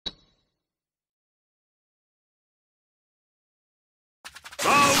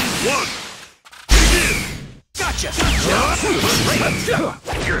one, begin! Gotcha!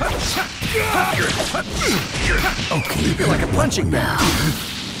 Okay. You're like a punching bag.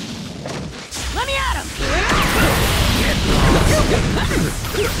 Let me at him!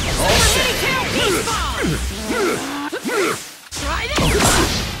 All set. Tail beast ball! Try this!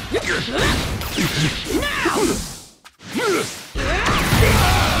 Now!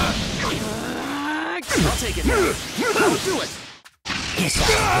 I'll take it now. I'll do it. Yes,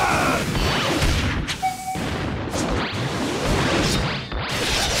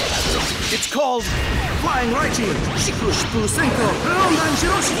 It's called Flying Raichi. Shiku Shipu Senko Rondan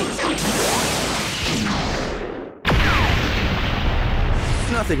Shiroshiki.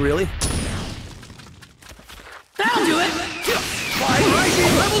 Nothing really. That'll do it! Flying Raichi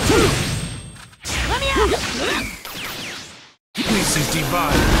level 2. Let me at him! This is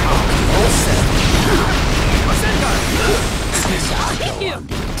divine. All set. Masenkai. I'll hit you!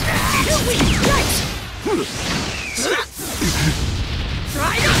 You're weak! Right!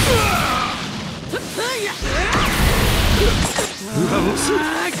 Try it!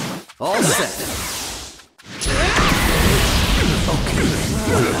 All set.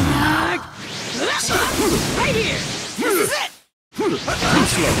 Right here! This is it! Too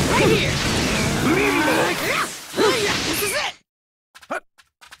slow. Right here! This is it!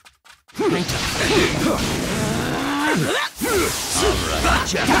 Hang tight.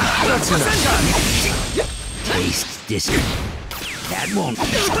 Gotcha. That's enough. taste this. That won't. I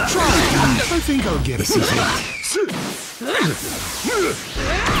think I'll get This it. is it. The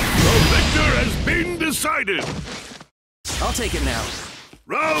victor has been decided. I'll take it now.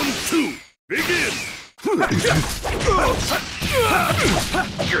 Round 2, begin.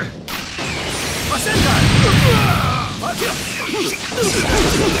 Masenkai.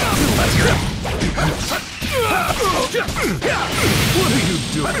 What are you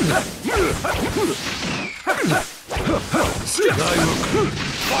doing?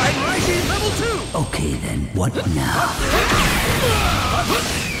 Flying Raichi level 2. Okay then, what now?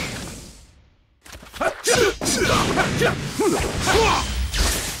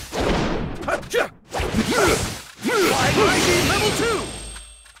 Flying Raichi level 2.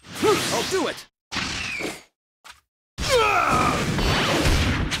 I'll do it.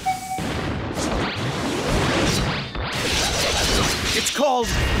 It's called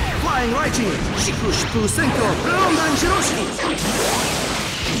Flying Raichi. Shiku Shipu Senko Rondan Shiroshiki.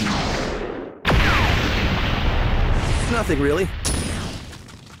 Nothing really.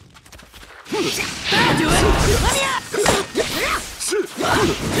 That'll do it! Let me at!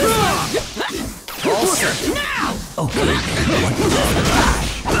 All set. Now! Okay,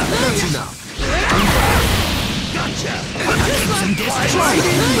 That's enough. Gotcha. some distance.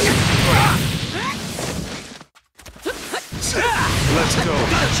 Let's go.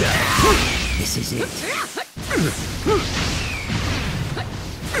 Gotcha. This is it.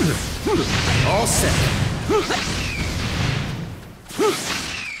 All set.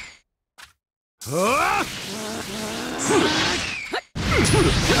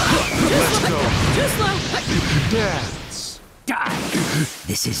 Let's go. Too slow! Dance. Die.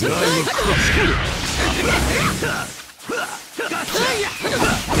 This is it.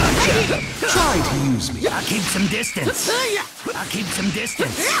 Try to use me. I'll keep some distance. I'll keep some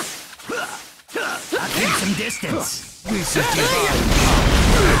distance. I'll keep some distance. This is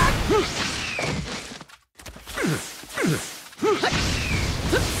divine.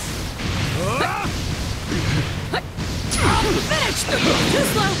 Finish! Too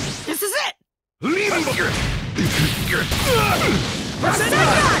slow! This is it!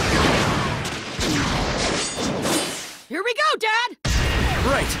 Here we go, Dad!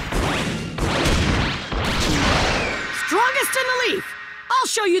 Right. Strongest in the leaf! I'll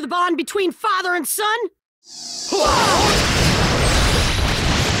show you the bond between father and son!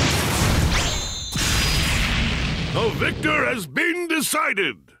 The victor has been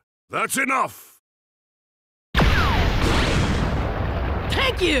decided. That's enough.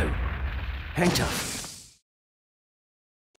 Thank you! Hang tough.